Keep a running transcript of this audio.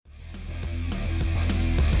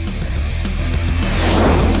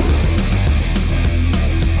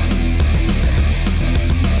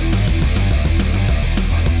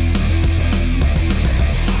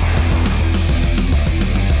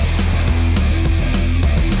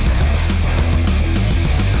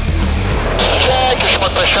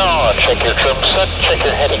Sean. Check your trim set. Check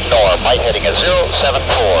your heading north. Light heading is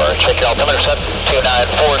 074. Check your altimeter set.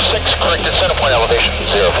 2946. Corrected center point elevation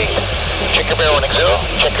 0 feet. Check your bear winning 0.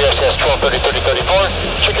 Check your SS 1230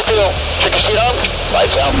 3034. Check your fuel. Check your seat on.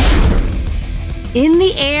 Lights out. In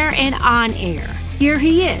the air and on air, here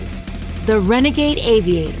he is, the Renegade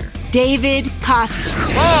Aviator, David Costa.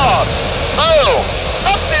 On. Oh.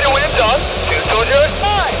 Upspeed and wind on.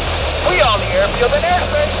 209. We on the airfield and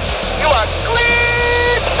airspace. You are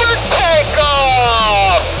clear for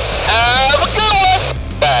takeoff. Have a good one.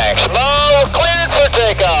 Thanks, Mo. Cleared for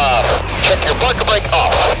takeoff. Check your parker brake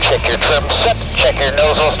off. Check your trim set. Check your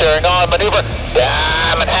nozzle steering on. Maneuver.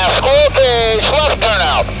 Diamond half squirrel cage. Left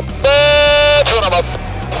turnout. That's what I'm up.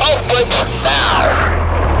 Off brakes now.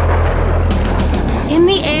 In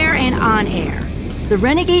the air and on air, the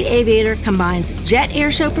Renegade Aviator combines jet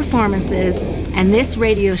airshow performances and this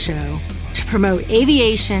radio show to promote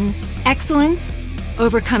aviation, excellence,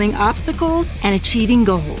 overcoming obstacles, and achieving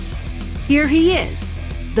goals. Here he is,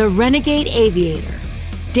 the Renegade Aviator,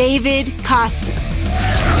 David Costa.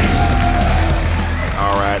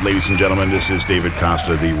 All right, ladies and gentlemen, this is David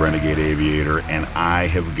Costa, the Renegade Aviator, and I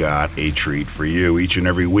have got a treat for you. Each and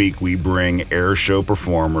every week, we bring air show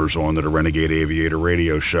performers onto the Renegade Aviator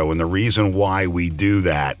radio show, and the reason why we do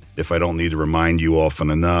that, if I don't need to remind you often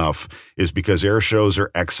enough, is because air shows are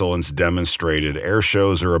excellence demonstrated. Air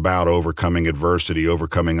shows are about overcoming adversity,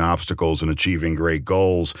 overcoming obstacles, and achieving great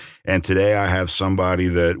goals. And today I have somebody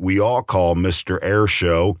that we all call Mr. Air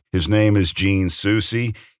Show. His name is Gene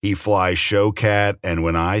Soucy. He flies Showcat, and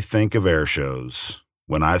when I think of air shows,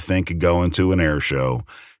 when I think of going to an air show,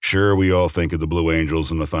 sure, we all think of the Blue Angels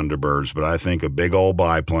and the Thunderbirds, but I think of big old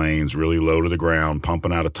biplanes, really low to the ground,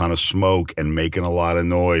 pumping out a ton of smoke and making a lot of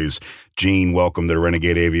noise. Gene, welcome to the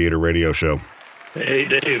Renegade Aviator radio show. Hey,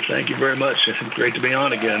 Dave, thank you very much. It's great to be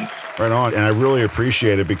on again. Right on. And I really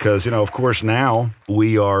appreciate it because, of course, now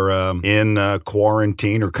we are in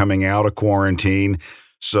quarantine or coming out of quarantine.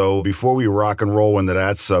 So before we rock and roll into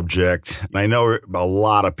that subject, I know a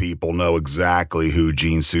lot of people know exactly who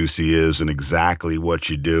Gene Soucy is and exactly what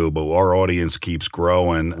you do, but our audience keeps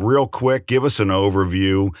growing. Real quick, give us an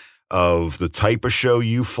overview of the type of show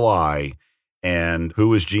you fly and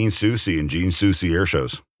who is Gene Soucy and Gene Soucy Air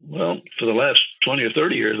Shows. Well, for the last 20 or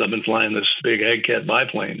 30 years, I've been flying this big AgCat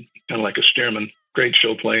biplane, kind of like a Stearman. Great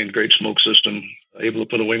show plane, great smoke system. Able to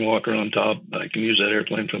put a wing walker on top. I can use that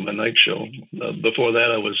airplane for my night show. Before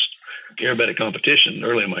that, I was aerobatic competition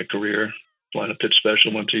early in my career, flying a pit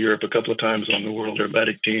special, went to Europe a couple of times on the World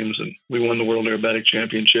Aerobatic teams, and we won the World Aerobatic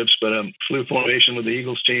Championships, but flew formation with the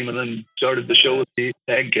Eagles team and then started the show with the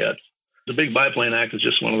AgCat. The big biplane act is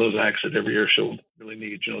just one of those acts that every air show really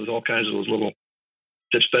needs. There's all kinds of those little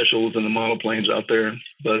pit specials and the monoplanes out there.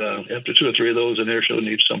 But after 2 or 3 of those, an air show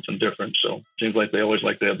needs something different. So it seems like they always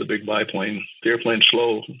like to have the big biplane. The airplane's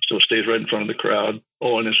slow, so it stays right in front of the crowd.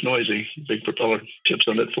 Oh, and it's noisy. Big propeller tips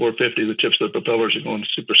on that 450. The tips of the propellers are going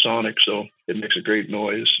supersonic, so it makes a great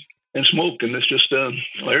noise. And smoke, and it's just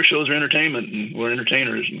air shows are entertainment, and we're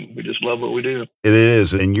entertainers, and we just love what we do. It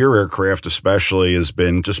is, and your aircraft especially has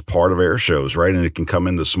been just part of air shows, right? And it can come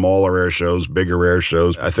into smaller air shows, bigger air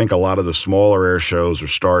shows. I think a lot of the smaller air shows are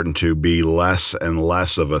starting to be less and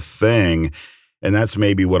less of a thing, and that's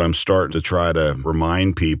maybe what I'm starting to try to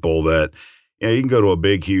remind people that you can go to a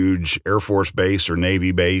big, huge Air Force base or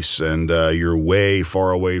Navy base, and you're way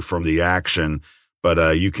far away from the action.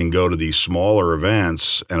 But you can go to these smaller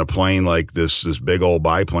events, and a plane like this big old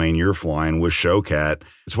biplane you're flying with Showcat,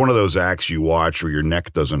 it's one of those acts you watch where your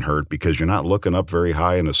neck doesn't hurt because you're not looking up very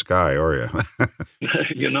high in the sky, are you?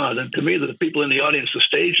 To me, the people in the audience, the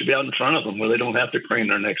stage should be out in front of them where they don't have to crane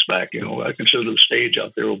their necks back. I consider the stage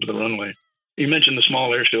out there over the runway. You mentioned the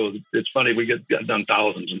small air shows. It's funny, we got done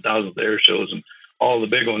thousands and thousands of air shows, and all the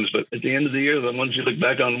big ones, but at the end of the year, the ones you look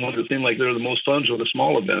back on, the ones that seem like they're the most fun were the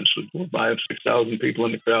small events with 5,000 to 6,000 people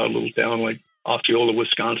in the crowd, a little town like Osceola,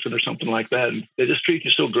 Wisconsin, or something like that. And they just treat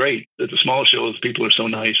you so great. At the small shows, people are so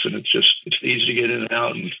nice, and it's easy to get in and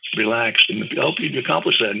out and relaxed. And I hope you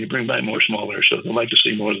accomplish that and you bring back more small air shows. I'd like to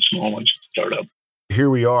see more of the small ones start up. Here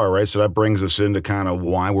we are, right? So that brings us into kind of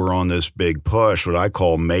why we're on this big push, what I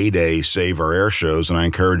call Mayday Save Our Air Shows. And I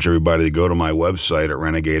encourage everybody to go to my website at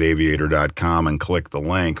renegadeaviator.com and click the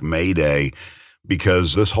link, Mayday,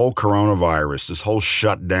 because this whole coronavirus, this whole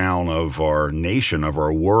shutdown of our nation, of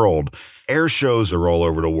our world, air shows are all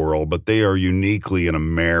over the world, but they are uniquely an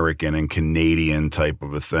American and Canadian type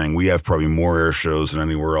of a thing. We have probably more air shows than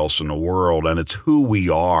anywhere else in the world, and it's who we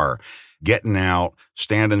are. Getting out,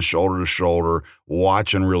 standing shoulder to shoulder,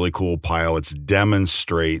 watching really cool pilots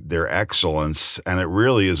demonstrate their excellence. And it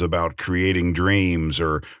really is about creating dreams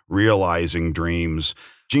or realizing dreams.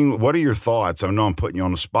 Gene, what are your thoughts? I know I'm putting you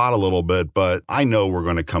on the spot a little bit, but I know we're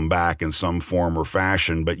going to come back in some form or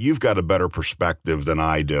fashion, but you've got a better perspective than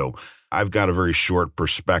I do. I've got a very short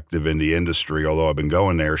perspective in the industry, although I've been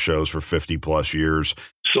going to air shows for 50 plus years.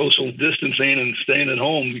 Social distancing and staying at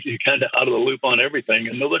home, you're kind of out of the loop on everything,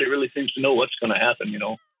 and nobody really seems to know what's going to happen, you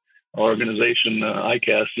know. Our organization,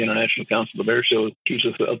 ICAST, the International Council of Air Shows, keeps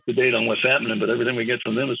us up to date on what's happening, but everything we get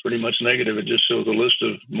from them is pretty much negative. It just shows a list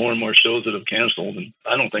of more and more shows that have canceled, and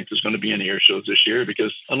I don't think there's going to be any air shows this year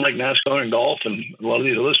because unlike NASCAR and golf and a lot of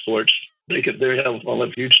these other sports, they have all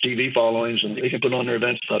have huge TV followings and they can put on their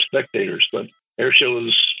events without spectators, but air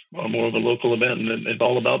shows are more of a local event, and it's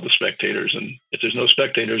all about the spectators. And if there's no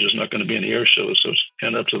spectators, there's not going to be any air shows. So it's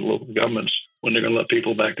kind of up to the local governments when they're going to let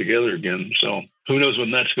people back together again. So who knows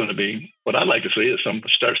when that's going to be? What I'd like to see is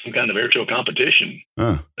start some kind of air show competition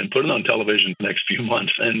and put it on television the next few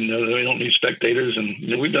months. And they don't need spectators.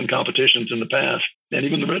 And we've done competitions in the past. And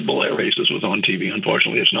even the Red Bull Air Races was on TV.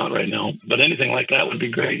 Unfortunately, it's not right now. But anything like that would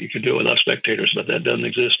be great. You could do it without spectators, but that doesn't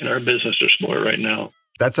exist in our business or sport right now.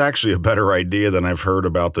 That's actually a better idea than I've heard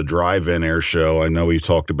about the drive-in air show. I know we've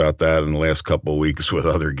talked about that in the last couple of weeks with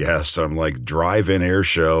other guests. I'm like, drive-in air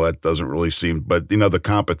show, that doesn't really seem, but the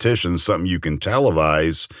competition is something you can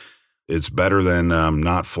televise. It's better than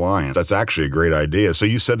not flying. That's actually a great idea. So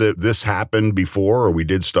you said that this happened before, or we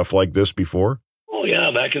did stuff like this before? Oh,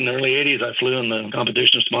 yeah. Back in the early 80s, I flew in the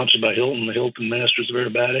competition sponsored by Hilton, the Hilton Masters of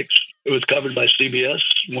Aerobatics. It was covered by CBS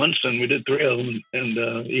once, and we did 3 of them, and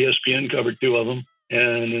ESPN covered 2 of them.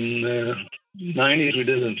 And in the 90s, we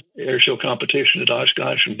did an air show competition at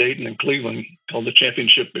Oshkosh and Dayton and Cleveland called the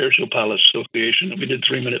Championship Air Show Pilots Association. And we did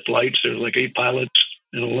 3-minute flights. There was like 8 pilots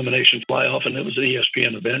in an elimination fly-off, and it was an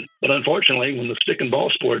ESPN event. But unfortunately, when the stick and ball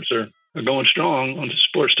sports are going strong on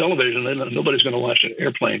sports television, then nobody's going to watch an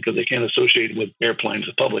airplane because they can't associate it with airplanes,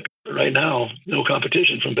 the public. But right now, no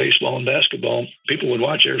competition from baseball and basketball. People would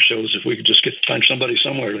watch air shows if we could just find somebody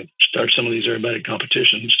somewhere to start some of these aerobatic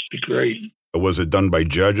competitions. It'd be great. Was it done by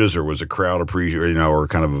judges, or was a crowd or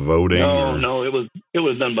kind of voting? No, it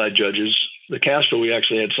was done by judges. The Castro, we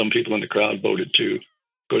actually had some people in the crowd voted too.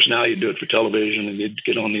 Of course, now you do it for television, and you'd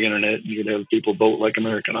get on the internet, and you'd have people vote like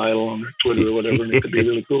American Idol on their Twitter or whatever, and it could be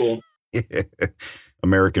really cool. Yeah.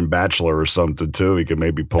 American Bachelor or something too. He could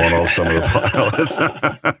maybe pull off some of the pilots.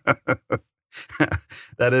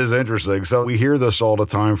 That is interesting. So we hear this all the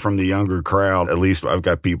time from the younger crowd. At least I've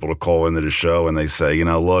got people to call into the show and they say,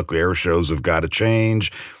 look, air shows have got to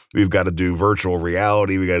change. We've got to do virtual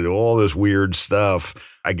reality. We got to do all this weird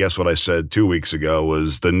stuff. I guess what I said 2 weeks ago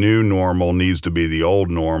was the new normal needs to be the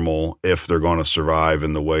old normal if they're going to survive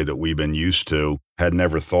in the way that we've been used to. Had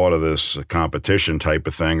never thought of this competition type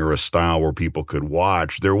of thing or a style where people could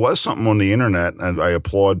watch. There was something on the internet, and I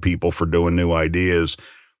applaud people for doing new ideas.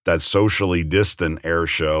 That socially distant air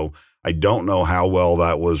show. I don't know how well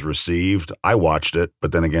that was received. I watched it,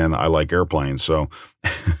 but then again, I like airplanes. So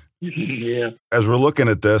yeah. As we're looking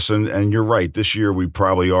at this, and you're right, this year we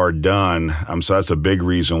probably are done. So that's a big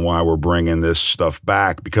reason why we're bringing this stuff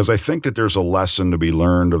back, because I think that there's a lesson to be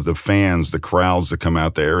learned of the fans, the crowds that come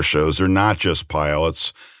out to air shows. They're not just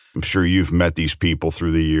pilots. I'm sure you've met these people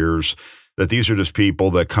through the years. That these are just people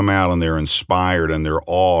that come out and they're inspired and they're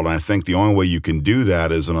awed. And I think the only way you can do that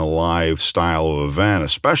is in a live style of event,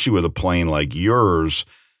 especially with a plane like yours,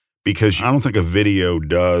 because I don't think a video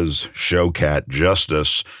does Showcat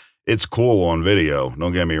justice. It's cool on video,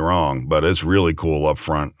 don't get me wrong, but it's really cool up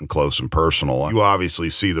front and close and personal. You obviously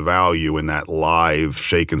see the value in that live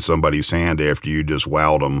shaking somebody's hand after you just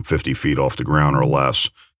wowed them 50 feet off the ground or less.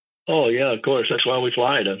 Oh, yeah, of course. That's why we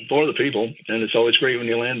fly for the people. And it's always great when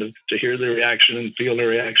you land to hear their reaction and feel their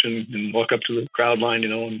reaction and walk up to the crowd line,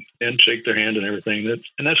 and shake their hand and everything.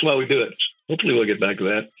 That's why we do it. Hopefully we'll get back to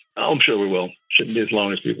that. I'm sure we will. Shouldn't be as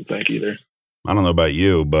long as people think either. I don't know about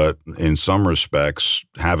you, but in some respects,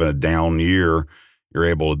 having a down year, you're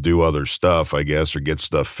able to do other stuff, I guess, or get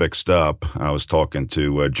stuff fixed up. I was talking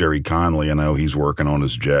to Jerry Conley. I know he's working on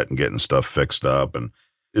his jet and getting stuff fixed up. And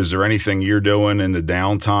is there anything you're doing in the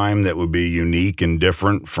downtime that would be unique and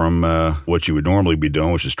different from what you would normally be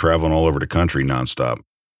doing, which is traveling all over the country nonstop?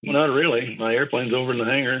 Well, not really. My airplane's over in the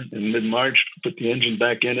hangar in mid-March, put the engine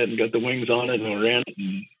back in it and got the wings on it and ran it.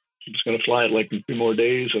 And I was going to fly it like in 2 more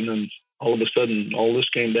days. And then all of a sudden, all this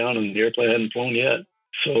came down and the airplane hadn't flown yet.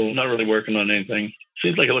 So not really working on anything.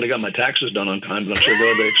 Seems like I would have got my taxes done on time, but I'm sure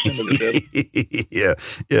glad they extended it.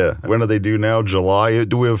 Yeah. When do they do now? July?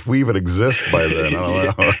 If we even exist by then?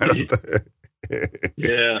 I don't know.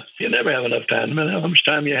 Yeah. You never have enough time. No matter how much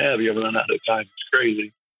time you have, you ever run out of time. It's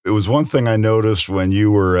crazy. It was one thing I noticed when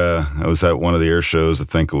you were, I was at one of the air shows, I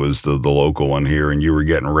think it was the local one here, and you were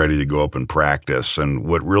getting ready to go up and practice. And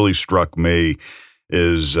what really struck me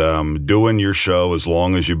is doing your show as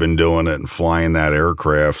long as you've been doing it and flying that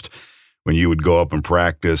aircraft. When you would go up and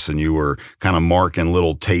practice and you were kind of marking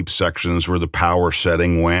little tape sections where the power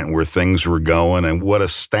setting went, where things were going. And what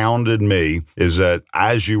astounded me is that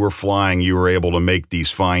as you were flying, you were able to make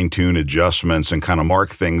these fine-tuned adjustments and kind of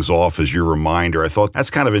mark things off as your reminder. I thought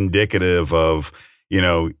that's kind of indicative of,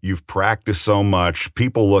 you've practiced so much.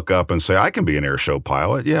 People look up and say, I can be an airshow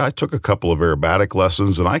pilot. Yeah, I took a couple of aerobatic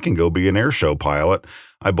lessons and I can go be an airshow pilot.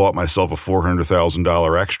 I bought myself a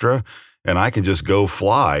 $400,000 extra and I can just go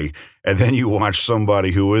fly. And then you watch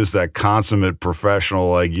somebody who is that consummate professional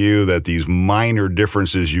like you, that these minor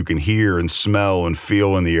differences you can hear and smell and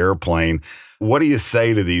feel in the airplane. What do you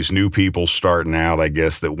say to these new people starting out, I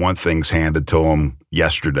guess, that want things handed to them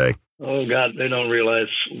yesterday? Oh, God, they don't realize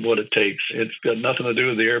what it takes. It's got nothing to do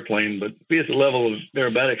with the airplane, but be at the level of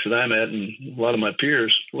aerobatics that I'm at and a lot of my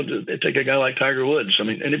peers, they take a guy like Tiger Woods. I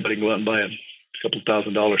mean, anybody can go out and buy a couple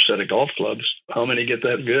 $1,000 set of golf clubs. How many get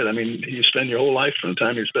that good? I mean, you spend your whole life from the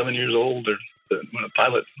time you're 7 years old, or when a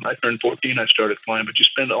pilot, I turned 14, I started flying, but you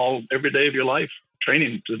spend every day of your life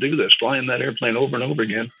training to do this, flying that airplane over and over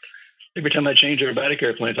again. Every time I change aerobatic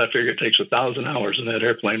airplanes, I figure it takes 1,000 hours in that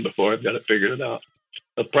airplane before I've got it figured out.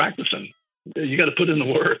 But practicing, you got to put in the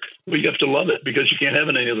work. Well, you have to love it because you can't have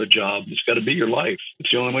any other job. It's got to be your life.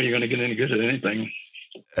 It's the only way you're going to get any good at anything.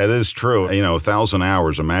 That is true. 1,000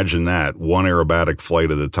 hours, imagine that, one aerobatic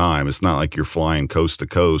flight at a time. It's not like you're flying coast to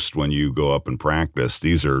coast when you go up and practice.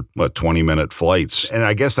 These are, 20-minute flights. And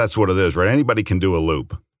I guess that's what it is, right? Anybody can do a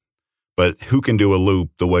loop. But who can do a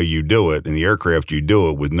loop the way you do it? In the aircraft, you do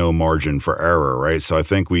it with no margin for error, right? So I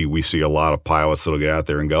think we see a lot of pilots that'll get out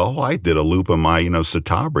there and go, I did a loop in my,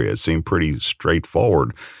 Citabria. It seemed pretty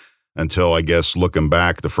straightforward until, I guess, looking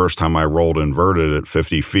back, the first time I rolled inverted at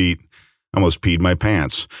 50 feet, I almost peed my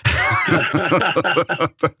pants.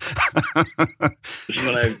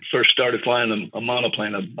 When I first started flying a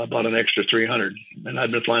monoplane, I bought an extra 300, and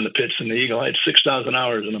I'd been flying the Pitts and the Eagle. I had 6,000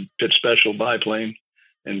 hours in a Pitt Special biplane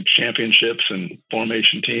and championships and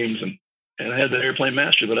formation teams, and I had the airplane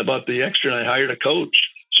master, but I bought the extra and I hired a coach,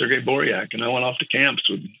 Sergei Boryak, and I went off to camps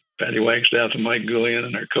with Patty Wagstaff and Mike Goulian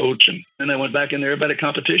and our coach, and then I went back in the aerobatic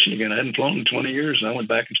competition again. I hadn't flown in 20 years, and I went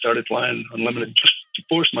back and started flying unlimited just to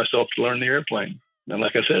force myself to learn the airplane. And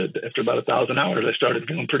like I said, after about 1,000 hours, I started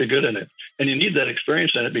feeling pretty good in it. And you need that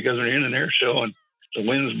experience in it because when you're in an air show and the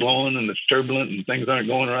wind's blowing and it's turbulent and things aren't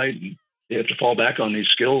going right, and you have to fall back on these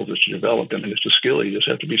skills that you developed. I mean, it's a skill. You just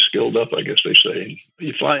have to be skilled up, I guess they say.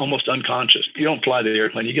 You fly almost unconscious. You don't fly the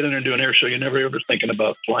airplane. You get in there and do an air show, you're never ever thinking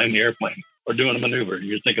about flying the airplane or doing a maneuver.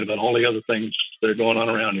 You're thinking about all the other things that are going on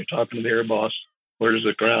around you. Talking to the air boss. Where's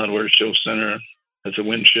the crowd? Where's show center? Has the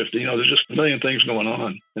wind shifted? There's just a million things going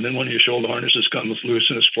on. And then one of your shoulder harnesses comes loose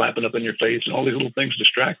and it's flapping up in your face, and all these little things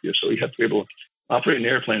distract you. So you have to be able to operate an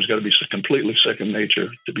airplane. Has got to be completely second nature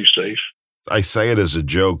to be safe. I say it as a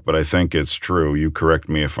joke, but I think it's true. You correct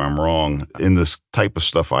me if I'm wrong. In this type of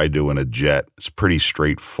stuff I do in a jet, it's pretty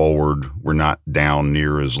straightforward. We're not down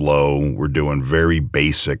near as low. We're doing very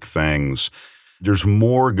basic things. There's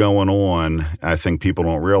more going on. I think people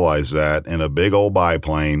don't realize that in a big old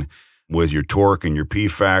biplane with your torque and your P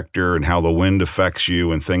factor and how the wind affects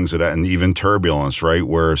you and things of that, and even turbulence, right?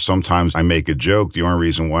 Where sometimes I make a joke. The only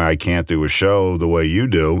reason why I can't do a show the way you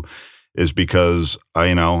do is because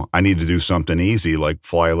I need to do something easy, like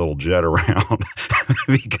fly a little jet around,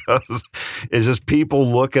 because it's just people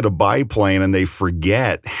look at a biplane and they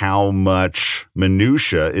forget how much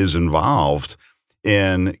minutia is involved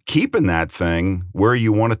in keeping that thing where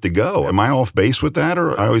you want it to go. Am I off base with that?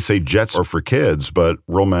 Or I always say jets are for kids, but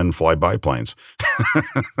real men fly biplanes.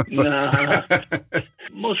 Nah.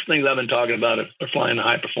 Most things I've been talking about are flying the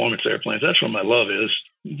high performance airplanes. That's where my love is.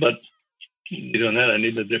 But doing that, I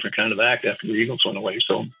need a different kind of act after the Eagles went away.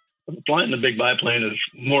 So flying the big biplane is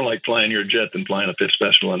more like flying your jet than flying a Pitt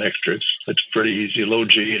Special and extra. It's pretty easy. Low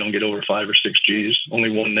G, you don't get over 5 or 6 Gs. Only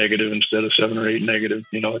 1 negative instead of 7 or 8 negative.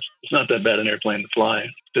 It's not that bad an airplane to fly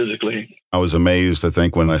physically. I was amazed, I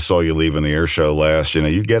think, when I saw you leaving the air show last.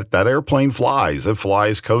 You get that airplane flies. It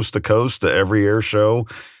flies coast to coast to every air show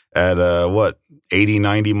at 80,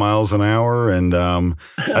 90 miles an hour. And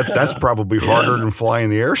that's probably harder than flying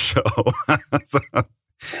the air show.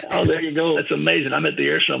 Oh, there you go. That's amazing. I'm at the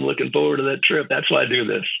air show. I'm looking forward to that trip. That's why I do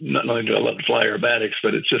this. Not only do I love to fly aerobatics,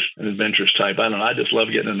 but it's just an adventurous type. I don't know. I just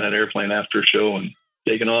love getting in that airplane after a show and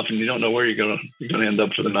taking off, and you don't know where you're going to end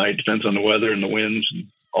up for the night. Depends on the weather and the winds and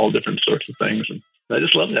all different sorts of things. And I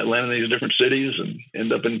just love that, landing in these different cities and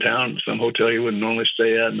end up in town, some hotel you wouldn't normally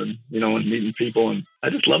stay at, and and meeting people. And I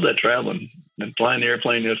just love that traveling and flying the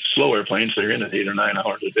airplane. It's a slow airplane, so you're in it 8 or 9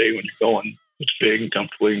 hours a day when you're going. It's big and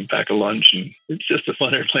comfortable. You can pack a lunch, and it's just a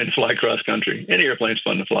fun airplane to fly cross country. Any airplane's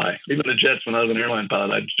fun to fly. Even the jets, when I was an airline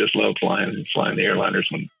pilot, I just loved flying the airliners.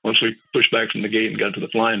 Once we pushed back from the gate and got to the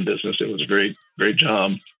flying business, it was a great, great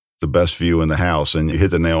job. The best view in the house, and you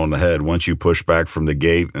hit the nail on the head. Once you push back from the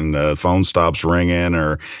gate and the phone stops ringing,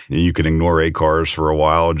 or you can ignore ACARS for a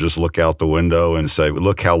while and just look out the window and say,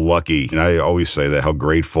 look how lucky. And I always say that, how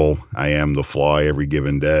grateful I am to fly every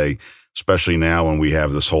given day, especially now when we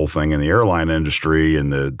have this whole thing in the airline industry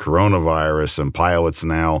and the coronavirus and pilots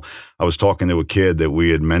now. I was talking to a kid that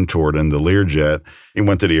we had mentored in the Learjet. He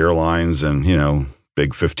went to the airlines and,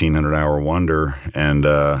 big 1,500-hour wonder, and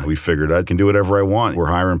we figured I can do whatever I want. We're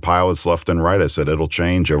hiring pilots left and right. I said, it'll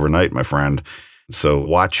change overnight, my friend. So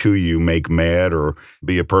watch who you make mad, or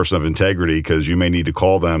be a person of integrity, because you may need to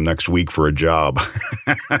call them next week for a job.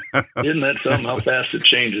 Isn't that something, how fast it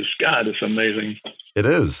changes? God, it's amazing. It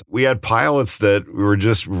is. We had pilots that were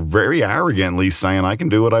just very arrogantly saying, I can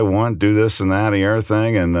do what I want, do this and that and the other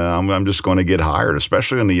thing, and I'm just going to get hired,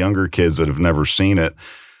 especially on the younger kids that have never seen it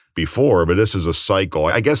before. But this is a cycle.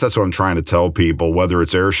 I guess that's what I'm trying to tell people, whether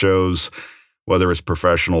it's air shows, whether it's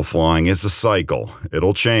professional flying, it's a cycle.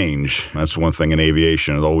 It'll change. That's one thing in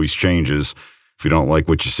aviation. It always changes. If you don't like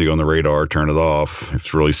what you see on the radar, turn it off. If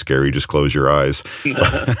it's really scary, just close your eyes.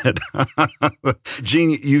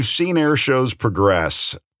 Gene, you've seen air shows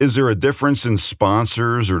progress. Is there a difference in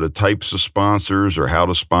sponsors, or the types of sponsors, or how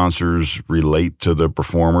the sponsors relate to the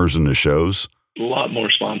performers in the shows? A lot more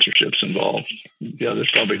sponsorships involved. Yeah, there's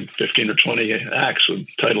probably 15 or 20 acts with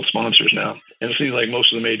title sponsors now. And it seems like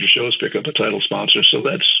most of the major shows pick up a title sponsor, so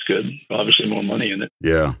that's good. Obviously more money in it.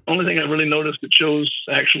 Yeah. Only thing I really noticed that shows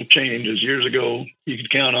actual change is years ago, you could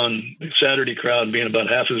count on the Saturday crowd being about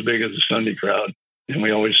half as big as the Sunday crowd. And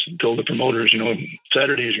we always told the promoters,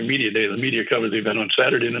 Saturday is your media day. The media covers the event on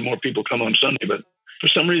Saturday, and then more people come on Sunday. But for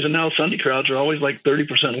some reason now, Sunday crowds are always like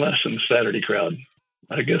 30% less than the Saturday crowd.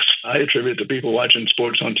 I guess I attribute it to people watching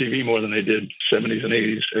sports on TV more than they did 70s and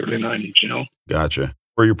 80s, early 90s, Gotcha.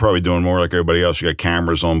 Or you're probably doing more like everybody else. You got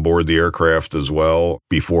cameras on board the aircraft as well.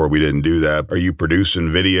 Before, we didn't do that. Are you producing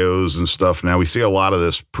videos and stuff now? We see a lot of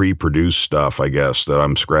this pre-produced stuff, I guess, that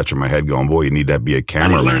I'm scratching my head going, boy, you need to be a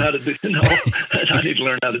cameraman. I need to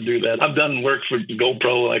learn how to do that. I've done work for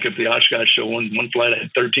GoPro, like at the Oshkosh show. One flight, I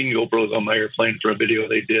had 13 GoPros on my airplane for a video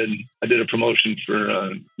they did. I did a promotion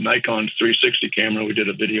for Nikon's 360 camera. We did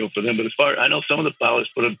a video for them. But I know some of the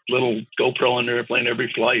pilots put a little GoPro on their airplane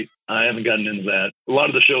every flight. I haven't gotten into that. A lot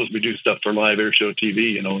of the shows, we do stuff for live airshow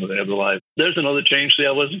TV, they have the live. There's another change. See,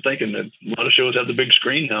 I wasn't thinking that a lot of shows have the big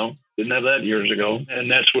screen now. Didn't have that years ago. And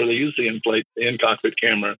that's where they use the in-cockpit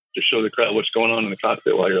camera to show the crowd what's going on in the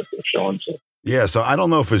cockpit while you're up there showing. So. Yeah, so I don't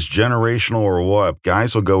know if it's generational or what.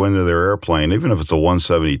 Guys will go into their airplane, even if it's a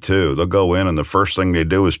 172, they'll go in and the first thing they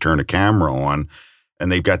do is turn the camera on. And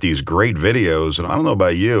they've got these great videos. And I don't know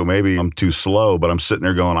about you, maybe I'm too slow, but I'm sitting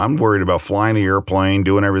there going, I'm worried about flying the airplane,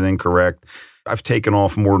 doing everything correct. I've taken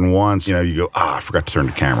off more than once. You go, I forgot to turn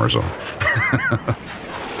the cameras on.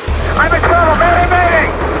 I'm in trouble,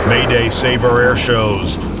 mayday! Mayday, save our air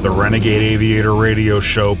shows. The Renegade Aviator radio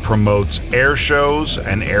show promotes air shows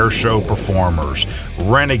and air show performers.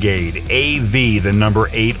 Renegade AV, the number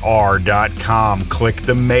 8R.com. Click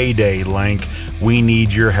the Mayday link. We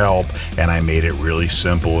need your help, and I made it really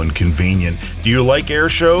simple and convenient. Do you like air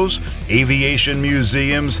shows? Aviation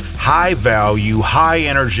museums, high value, high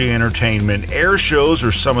energy entertainment. Air shows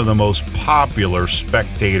are some of the most popular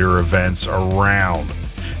spectator events around.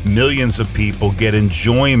 Millions of people get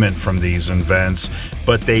enjoyment from these events,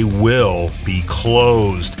 but they will be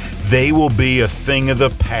closed. They will be a thing of the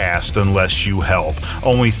past unless you help.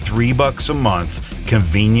 Only $3 a month,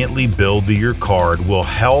 conveniently billed to your card, will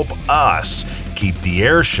help us keep the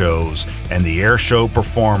air shows and the air show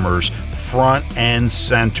performers front and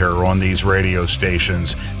center on these radio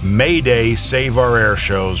stations. Mayday, save our air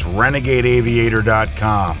shows.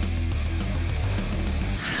 RenegadeAviator.com.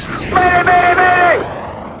 Mayday, mayday, mayday!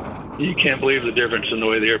 You can't believe the difference in the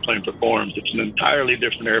way the airplane performs. It's an entirely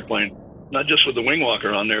different airplane. Not just with the wing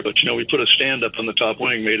walker on there, but we put a stand up on the top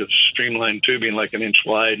wing made of streamlined tubing, like an inch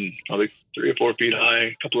wide and probably 3 or 4 feet high,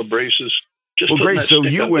 a couple of braces. Just Well, putting great. that So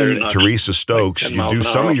stick you up there and knocks Teresa Stokes, 10 you miles do an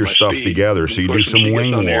some hour of your off my stuff speed. together. And So of you do course, when some she gets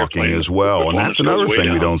wing on the walking airplane, as well. And performance that's another goes way thing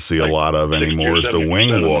we down, don't see a like lot of 60 anymore or is the 70%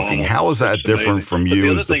 wing of walking. normal. How is that It's different amazing. from But the you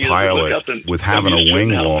other as the thing is, we look pilot up and with I'm having a used to it wing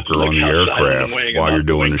now, walker like on the outside on the aircraft wing and while you're off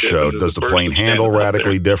the doing the wingtip, show? and there's Does a the person plane handle standing up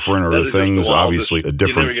radically there. different, or That the is just the things wildest. obviously a You never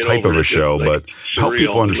different get type over of it. a It's just show? like But help surreal.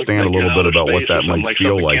 people It looks understand a like you're little in bit outer about what space or that something, might like feel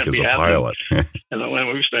something like can't as be a happening. pilot. And when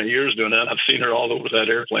we've spent years doing that, I've seen her all over that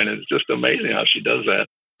airplane. And it's just amazing how she does that.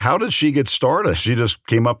 How did she get started? She just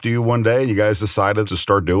came up to you one day and you guys decided to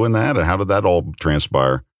start doing that? And how did that all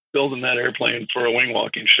transpire? Building that airplane for a wing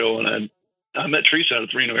walking show, and I met Teresa at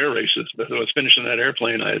 3 new air races. As I was finishing that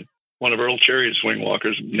airplane, I had one of Earl Cherry's wing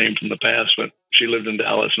walkers, named from the past, but she lived in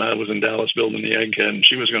Dallas, and I was in Dallas building the Egghead, and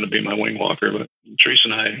she was going to be my wing walker. But Teresa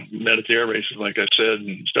and I met at the air races, like I said,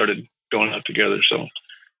 and started going out together. So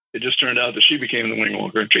it just turned out that she became the wing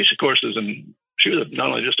walker. And Teresa, of course, she was not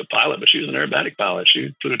only just a pilot, but she was an aerobatic pilot.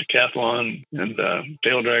 She flew decathlon and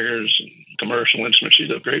tail draggers and commercial instruments. She's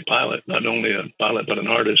a great pilot, not only a pilot, but an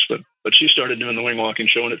artist. But she started doing the wing walking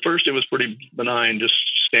show. And at first it was pretty benign, just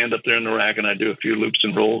stand up there in the rack and I do a few loops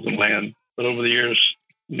and rolls and land. But over the years,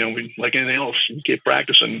 we, like anything else, we keep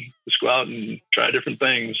practicing. Just go out and try different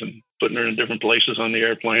things and putting her in different places on the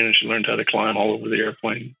airplane. And she learned how to climb all over the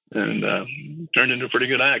airplane and turned into a pretty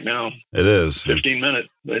good act now. It is. 15 minutes.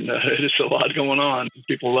 And it's a lot going on.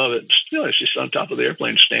 People love it. Still, she's on top of the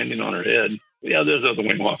airplane standing on her head. Yeah, there's other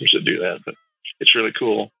wing walkers that do that, but it's really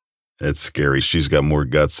cool. It's scary. She's got more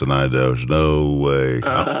guts than I do. There's no way.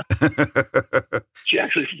 She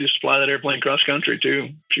actually used to fly that airplane cross country too.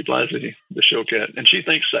 She flies the show cat, and she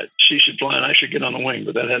thinks that she should fly and I should get on the wing,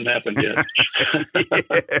 but that hadn't happened yet.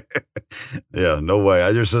 Yeah, no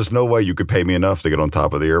way. There's just no way you could pay me enough to get on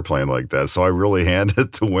top of the airplane like that. So I really hand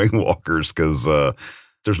it to wing walkers because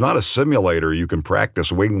there's not a simulator you can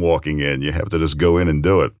practice wing walking in. You have to just go in and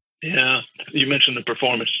do it. Yeah. You mentioned the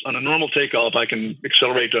performance. On a normal takeoff, I can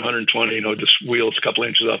accelerate to 120, just wheels a couple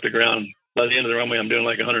inches off the ground. By the end of the runway, I'm doing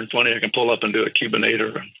like 120. I can pull up and do a Cuban 8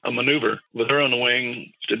 or a maneuver. With her on the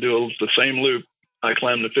wing to do the same loop, I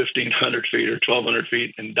climb to 1,500 feet or 1,200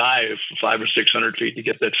 feet and dive 500 or 600 feet to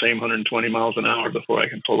get that same 120 miles an hour before I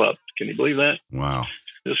can pull up. Can you believe that? Wow.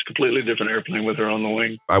 It's a completely different airplane with her on the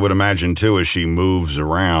wing. I would imagine, too, as she moves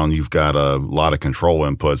around, you've got a lot of control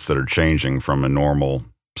inputs that are changing from a normal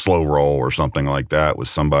slow roll or something like that with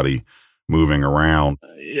somebody moving around.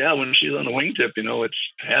 Yeah, when she's on the wingtip,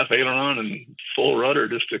 it's half aileron and full rudder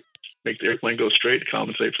just to make the airplane go straight to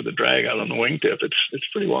compensate for the drag out on the wingtip. It's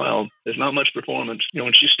pretty wild. There's not much performance.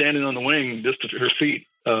 When she's standing on the wing, just her feet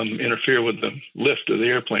interfere with the lift of the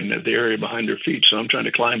airplane, the area behind her feet. So I'm trying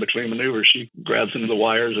to climb between maneuvers. She grabs into the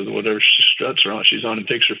wires or whatever struts she's on and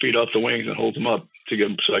takes her feet off the wings and holds them up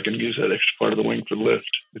so I can use that extra part of the wing for lift.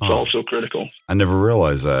 It's also critical. I never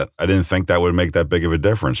realized that. I didn't think that would make that big of a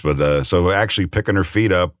difference. But so actually picking her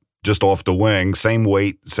feet up just off the wing, same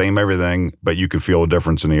weight, same everything, but you can feel a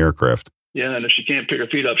difference in the aircraft. Yeah, and if she can't pick her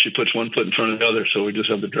feet up, she puts one foot in front of the other, so we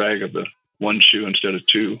just have the drag of the one shoe instead of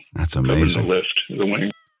two. That's amazing. The lift of the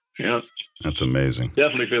wing. Yeah. That's amazing.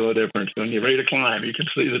 Definitely feel a difference. When you're ready to climb, you can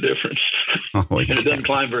see the difference. And it doesn't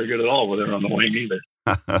climb very good at all with her on the wing either.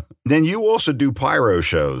 Then you also do pyro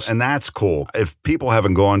shows, and that's cool. If people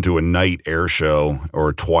haven't gone to a night air show or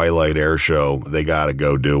a twilight air show, they got to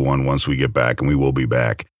go do one once we get back, and we will be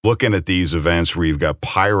back. Looking at these events where you've got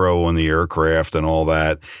pyro on the aircraft and all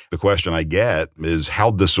that, the question I get is how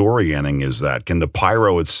disorienting is that? Can the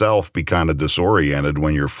pyro itself be kind of disoriented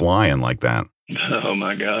when you're flying like that? Oh,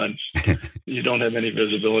 my God. You don't have any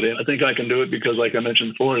visibility. I think I can do it because, like I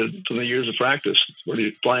mentioned before, from the years of practice, where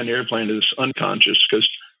you fly in the airplane is unconscious because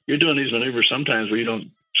you're doing these maneuvers sometimes where you don't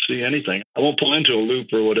see anything. I won't pull into a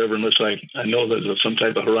loop or whatever unless I know there's some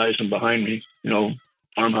type of horizon behind me,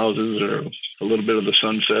 farmhouses or a little bit of the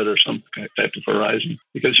sunset or some type of horizon.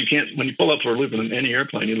 Because you can't, when you pull up for a loop in any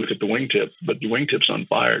airplane, you look at the wingtip, but the wingtip's on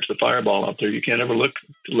fire. It's the fireball out there. You can't ever look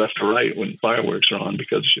left or right when fireworks are on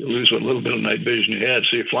because you lose what little bit of night vision you had.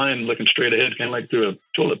 So you're flying looking straight ahead, kind of like through a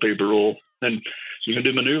toilet paper roll. And you can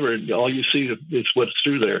do maneuver. All you see is what's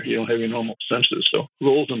through there. You don't have your normal senses. So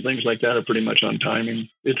rolls and things like that are pretty much on timing.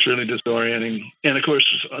 It's really disorienting. And of course,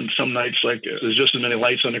 on some nights, like there's just as many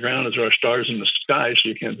lights on the ground as there are stars in the sky, so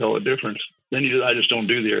you can't tell the difference. Then I just don't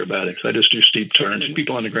do the aerobatics. I just do steep turns.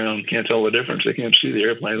 People on the ground can't tell the difference. They can't see the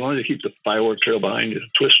airplane. As long as you keep the firework trail behind you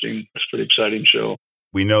twisting, it's a pretty exciting show.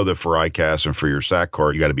 We know that for ICAS and for your SAC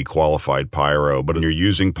card, you got to be qualified pyro. But when you're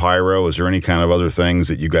using pyro, is there any kind of other things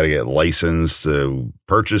that you got to get licensed to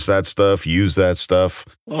purchase that stuff, use that stuff?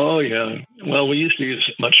 Oh, yeah. Well, we used to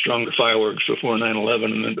use much stronger fireworks before 9/11,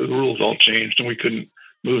 and then the rules all changed, and we couldn't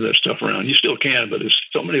move that stuff around. You still can, but there's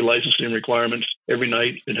so many licensing requirements. Every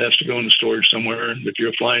night it has to go into storage somewhere. If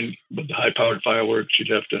you're flying with the high-powered fireworks, you'd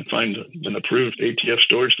have to find an approved ATF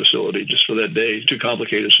storage facility just for that day. Too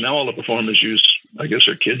complicated. So now all the performers use, I guess,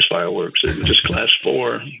 their kids' fireworks. They're just class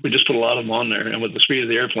 4. We just put a lot of them on there. And with the speed of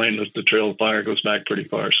the airplane, the trail of fire goes back pretty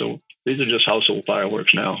far. So these are just household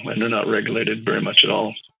fireworks now, and they're not regulated very much at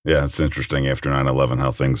all. Yeah, it's interesting after 9/11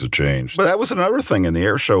 how things have changed. But that was another thing in the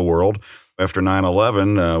air show world. After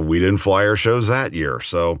 9/11, we didn't fly air shows that year.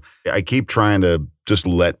 So I keep trying to just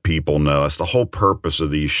let people know. That's the whole purpose of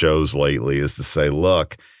these shows lately, is to say,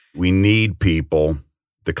 look, we need people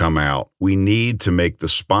to come out. We need to make the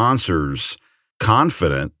sponsors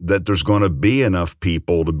confident that there's going to be enough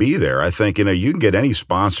people to be there. I think, you can get any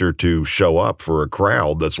sponsor to show up for a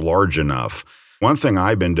crowd that's large enough. One thing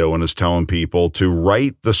I've been doing is telling people to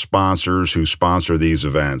write the sponsors who sponsor these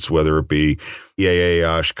events, whether it be EAA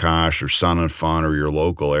Oshkosh or Sun and Fun or your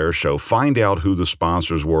local air show. Find out who the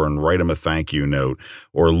sponsors were and write them a thank you note.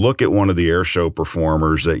 Or look at one of the air show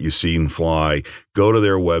performers that you've seen fly, go to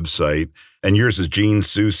their website. And yours is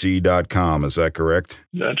GeneSoucy.com, is that correct?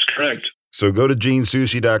 That's correct. So go to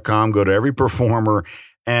GeneSoucy.com, go to every performer,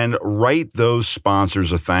 and write those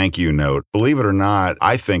sponsors a thank you note. Believe it or not,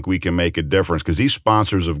 I think we can make a difference because these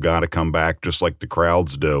sponsors have got to come back just like the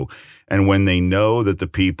crowds do. And when they know that the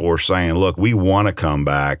people are saying, look, we want to come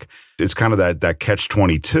back, it's kind of that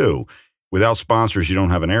catch-22. Without sponsors, you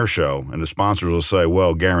don't have an air show. And the sponsors will say,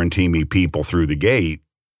 well, guarantee me people through the gate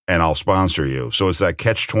and I'll sponsor you. So it's that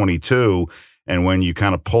catch-22. And when you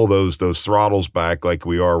kind of pull those throttles back like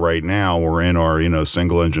we are right now, we're in our,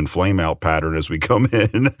 single engine flame out pattern as we come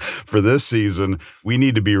in for this season. We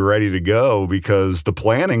need to be ready to go because the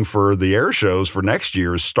planning for the air shows for next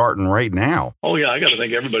year is starting right now. Oh, yeah. I got to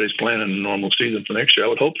think everybody's planning a normal season for next year. I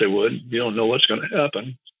would hope they would. You don't know what's going to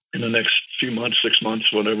happen in the next few months, 6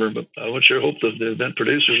 months, whatever. But I would sure hope that the event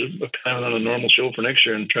producers are kind of on a normal show for next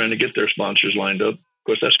year and trying to get their sponsors lined up. Of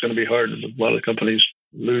course, that's going to be hard. A lot of companies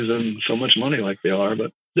losing so much money like they are,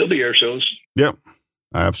 but there'll be air shows. Yep.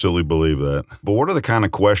 I absolutely believe that. But what are the kind of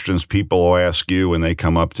questions people will ask you when they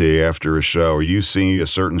come up to you after a show? Are you seeing a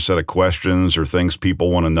certain set of questions or things people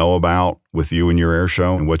want to know about with you and your air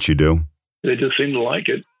show and what you do? They just seem to like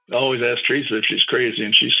it. I always ask Teresa if she's crazy,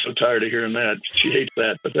 and she's so tired of hearing that. She hates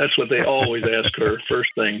that, but that's what they always ask her first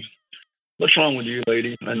thing. What's wrong with you,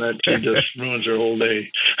 lady? And that she just ruins her whole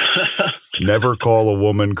day. Never call a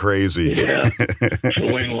woman crazy. Yeah,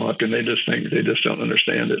 for wing walk, and they just don't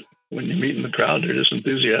understand it. When you meet in the crowd, they're just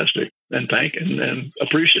enthusiastic and and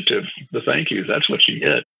appreciative. The thank you, that's what you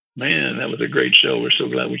get. Man, that was a great show. We're so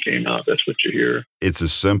glad we came out. That's what you hear. It's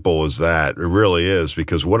as simple as that. It really is,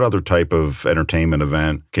 because what other type of entertainment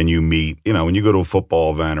event can you meet? When you go to a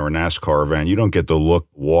football event or a NASCAR event, you don't get to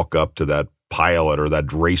walk up to that pilot or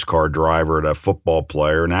that race car driver or that football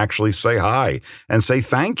player and actually say hi and say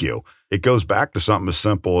thank you. It goes back to something as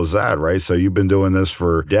simple as that, right? So you've been doing this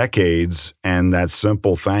for decades, and that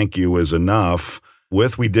simple thank you is enough.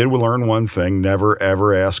 We did learn one thing: never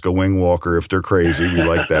ever ask a wing walker if they're crazy. We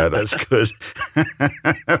like that. That's good.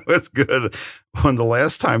 That's good. When the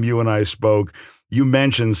last time you and I spoke, you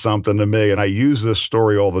mentioned something to me, and I use this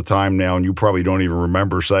story all the time now, and you probably don't even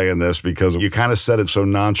remember saying this because you kind of said it so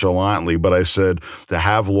nonchalantly, but I said, to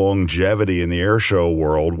have longevity in the air show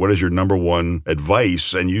world, what is your number one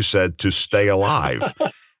advice? And you said to stay alive.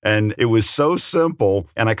 And it was so simple,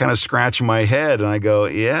 and I kind of scratched my head, and I go,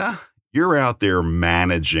 yeah, you're out there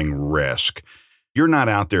managing risk. You're not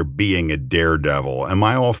out there being a daredevil. Am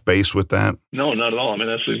I off base with that? No, not at all. I mean,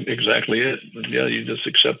 that's exactly it. Yeah, you just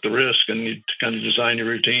accept the risk and you kind of design your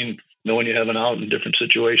routine, knowing you have an out in different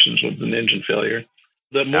situations with an engine failure.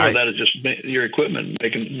 Of that is just your equipment,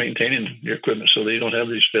 maintaining your equipment so that you don't have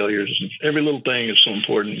these failures. And every little thing is so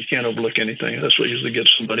important. You can't overlook anything. That's what usually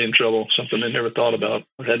gets somebody in trouble, something they never thought about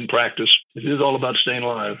or hadn't practiced. It is all about staying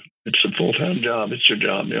alive. It's a full-time job. It's your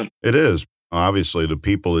job, yeah. It is. Obviously, the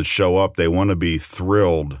people that show up, they want to be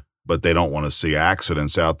thrilled, but they don't want to see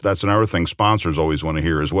accidents out. That's another thing sponsors always want to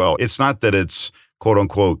hear as well. It's not that it's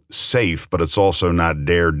quote-unquote safe, but it's also not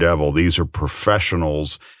daredevil. These are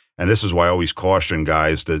professionals. And this is why I always caution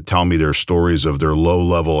guys that tell me their stories of their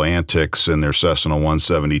low-level antics in their Cessna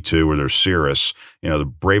 172 or their Cirrus. The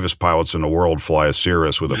bravest pilots in the world fly a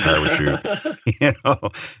Cirrus with a parachute.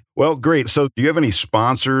 Well, great. So do you have any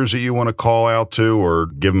sponsors that you want to call out to or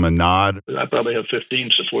give them a nod? I probably have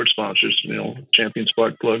 15 support sponsors, Champion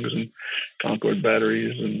Spark Plugs and Concord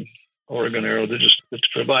Batteries and Oregon Aero. They just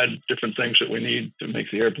provide different things that we need to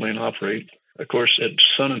make the airplane operate. Of course, at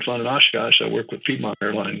Sun and Fun in Oshkosh, I work with Piedmont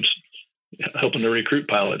Airlines, helping to recruit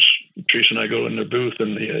pilots. Teresa and I go in their booth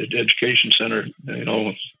in the education center,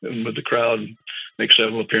 with the crowd, make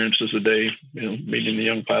several appearances a day, meeting the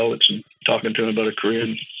young pilots and talking to them about a career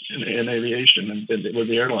in aviation and with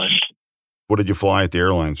the airlines. What did you fly at the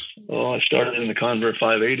airlines? Well, I started in the Convair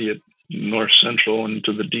 580 at North Central and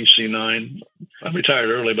to the DC-9. I retired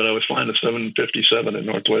early, but I was flying the 757 at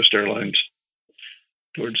Northwest Airlines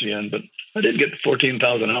towards the end. But I did get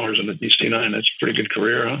 14,000 hours in the DC-9. That's a pretty good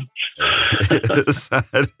career, huh?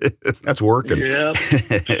 That's working. Yeah.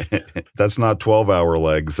 That's not 12-hour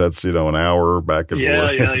legs. That's, an hour back and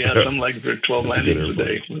forth. Yeah. Some legs are 12 landings a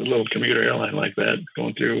day with a little commuter airline like that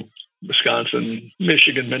going through Wisconsin,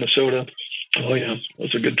 Michigan, Minnesota. Oh, yeah.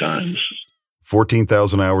 Those are good times.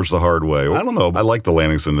 14,000 hours the hard way. I don't know. I like the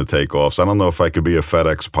landings and the takeoffs. I don't know if I could be a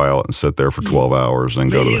FedEx pilot and sit there for 12 hours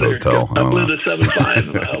and go to the hotel. I flew the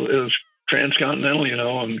 7.5. It was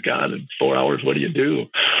transcontinental, and God, in 4 hours, what do you do?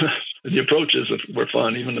 The approaches were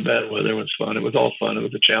fun. Even the bad weather was fun. It was all fun. It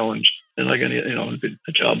was a challenge. And like any,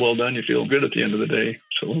 a job well done, you feel good at the end of the day.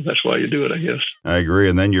 So that's why you do it, I guess. I agree.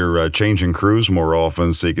 And then you're changing crews more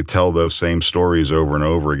often, so you could tell those same stories over and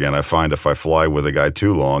over again. I find if I fly with a guy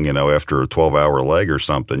too long, after a 12-hour leg or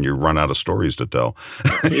something, you run out of stories to tell.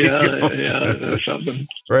 Yeah, that's something.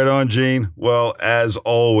 Right on, Gene. Well, as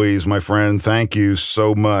always, my friend, thank you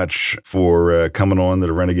so much for coming on to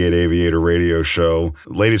the Renegade Aviator radio show.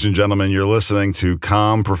 Ladies and gentlemen, you're listening to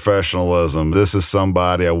Calm Professionalism. This is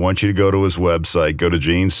somebody. I want you to go to his website, go to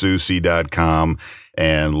GeneSoucy.com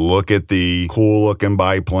and look at the cool-looking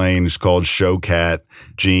biplane. It's called Showcat.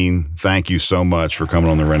 Gene, thank you so much for coming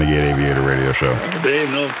on the Renegade Aviator radio show. Dave,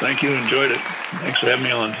 no, thank you. Enjoyed it. Thanks for having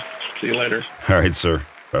me on. See you later. All right, sir.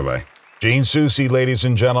 Bye-bye. Gene Soucy, ladies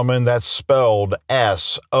and gentlemen, that's spelled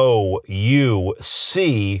Soucy.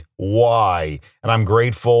 And I'm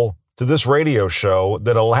grateful to this radio show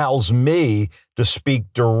that allows me to speak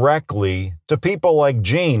directly to people like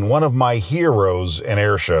Gene, one of my heroes in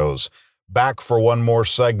air shows. Back for one more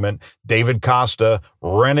segment, David Costa,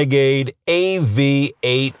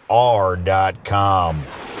 RenegadeAV8R.com.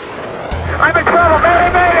 I'm in trouble,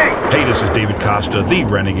 mayday! Hey, this is David Costa, the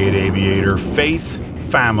Renegade Aviator. Faith,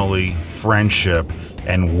 family, friendship,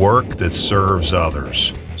 and work that serves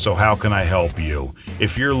others. So how can I help you?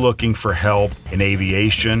 If you're looking for help in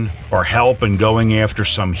aviation or help in going after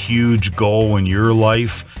some huge goal in your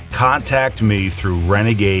life, contact me through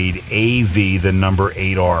Renegade AV, the number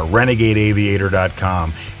 8R,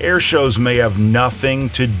 RenegadeAviator.com. Air shows may have nothing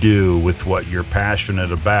to do with what you're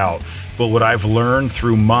passionate about, but what I've learned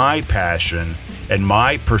through my passion and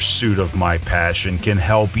my pursuit of my passion can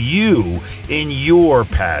help you in your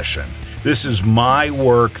passion. This is my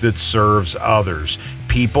work that serves others.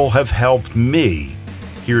 People have helped me.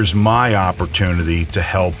 Here's my opportunity to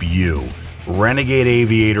help you.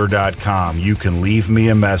 RenegadeAviator.com. You can leave me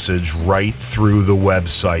a message right through the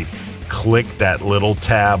website. Click that little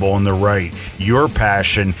tab on the right. Your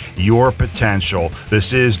passion, your potential.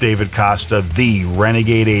 This is David Costa, the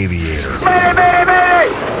Renegade Aviator.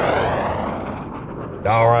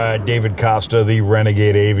 All right, David Costa, the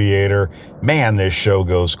Renegade Aviator. Man, this show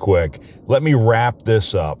goes quick. Let me wrap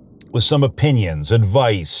this up with some opinions,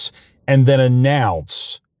 advice, and then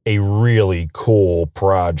announce a really cool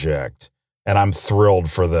project. And I'm thrilled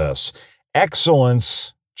for this.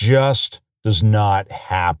 Excellence just does not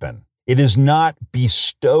happen. It is not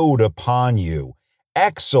bestowed upon you.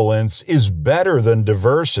 Excellence is better than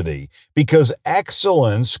diversity because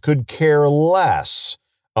excellence could care less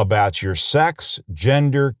about your sex,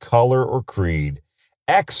 gender, color, or creed.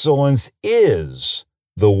 Excellence is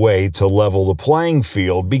the way to level the playing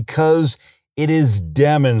field because it is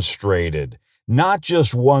demonstrated, not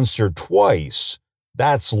just once or twice.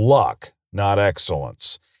 That's luck, not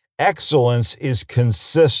excellence. Excellence is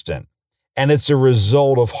consistent, and it's a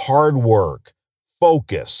result of hard work,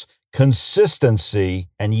 focus, consistency,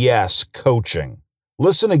 and yes, coaching.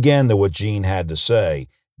 Listen again to what Gene had to say.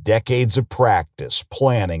 Decades of practice,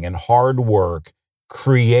 planning, and hard work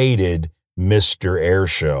created Mr.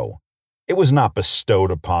 Airshow. It was not bestowed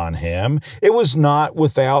upon him. It was not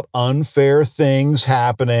without unfair things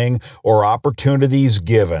happening or opportunities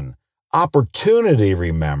given. Opportunity,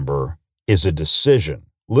 remember, is a decision.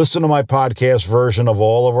 Listen to my podcast version of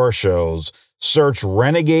all of our shows. Search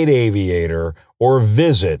Renegade Aviator or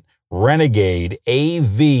visit Renegade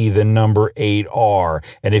AV, the number 8R.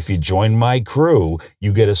 And if you join my crew,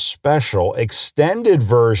 you get a special extended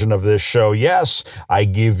version of this show. Yes, I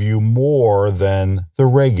give you more than the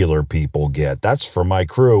regular people get. That's for my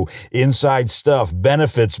crew. Inside stuff,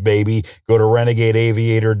 benefits, baby. Go to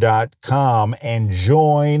RenegadeAviator.com and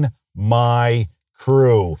join my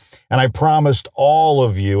crew. And I promised all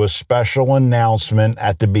of you a special announcement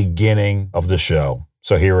at the beginning of the show.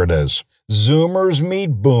 So here it is. Zoomers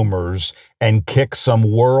meet boomers and kick some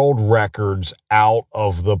world records out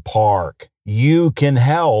of the park. You can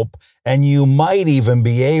help, and you might even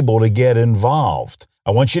be able to get involved.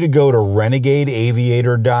 I want you to go to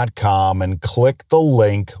renegadeaviator.com and click the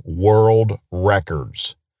link World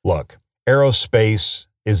Records. Look, aerospace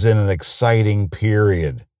is in an exciting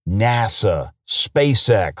period. NASA,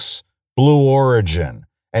 SpaceX, Blue Origin,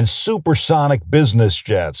 and supersonic business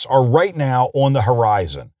jets are right now on the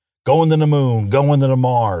horizon. Going to the moon, going to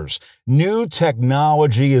Mars. New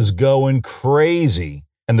technology is going crazy.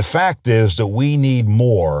 And the fact is that we need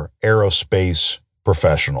more aerospace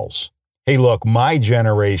professionals. Hey, look, my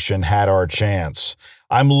generation had our chance.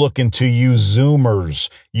 I'm looking to you Zoomers,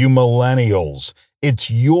 you millennials.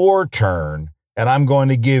 It's your turn, and I'm going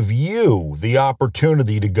to give you the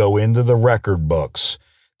opportunity to go into the record books.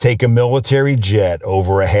 Take a military jet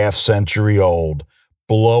over a half century old.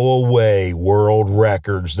 Blow away world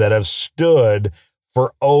records that have stood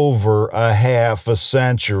for over a half a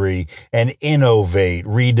century and innovate,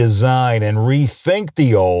 redesign, and rethink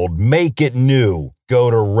the old, make it new. Go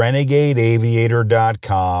to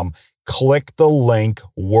renegadeaviator.com, click the link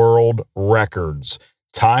World Records.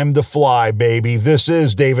 Time to fly, baby. This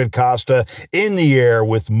is David Costa in the air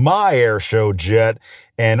with my Airshow jet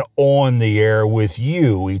and on the air with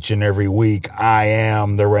you each and every week. I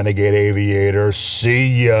am the Renegade Aviator.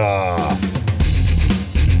 See ya.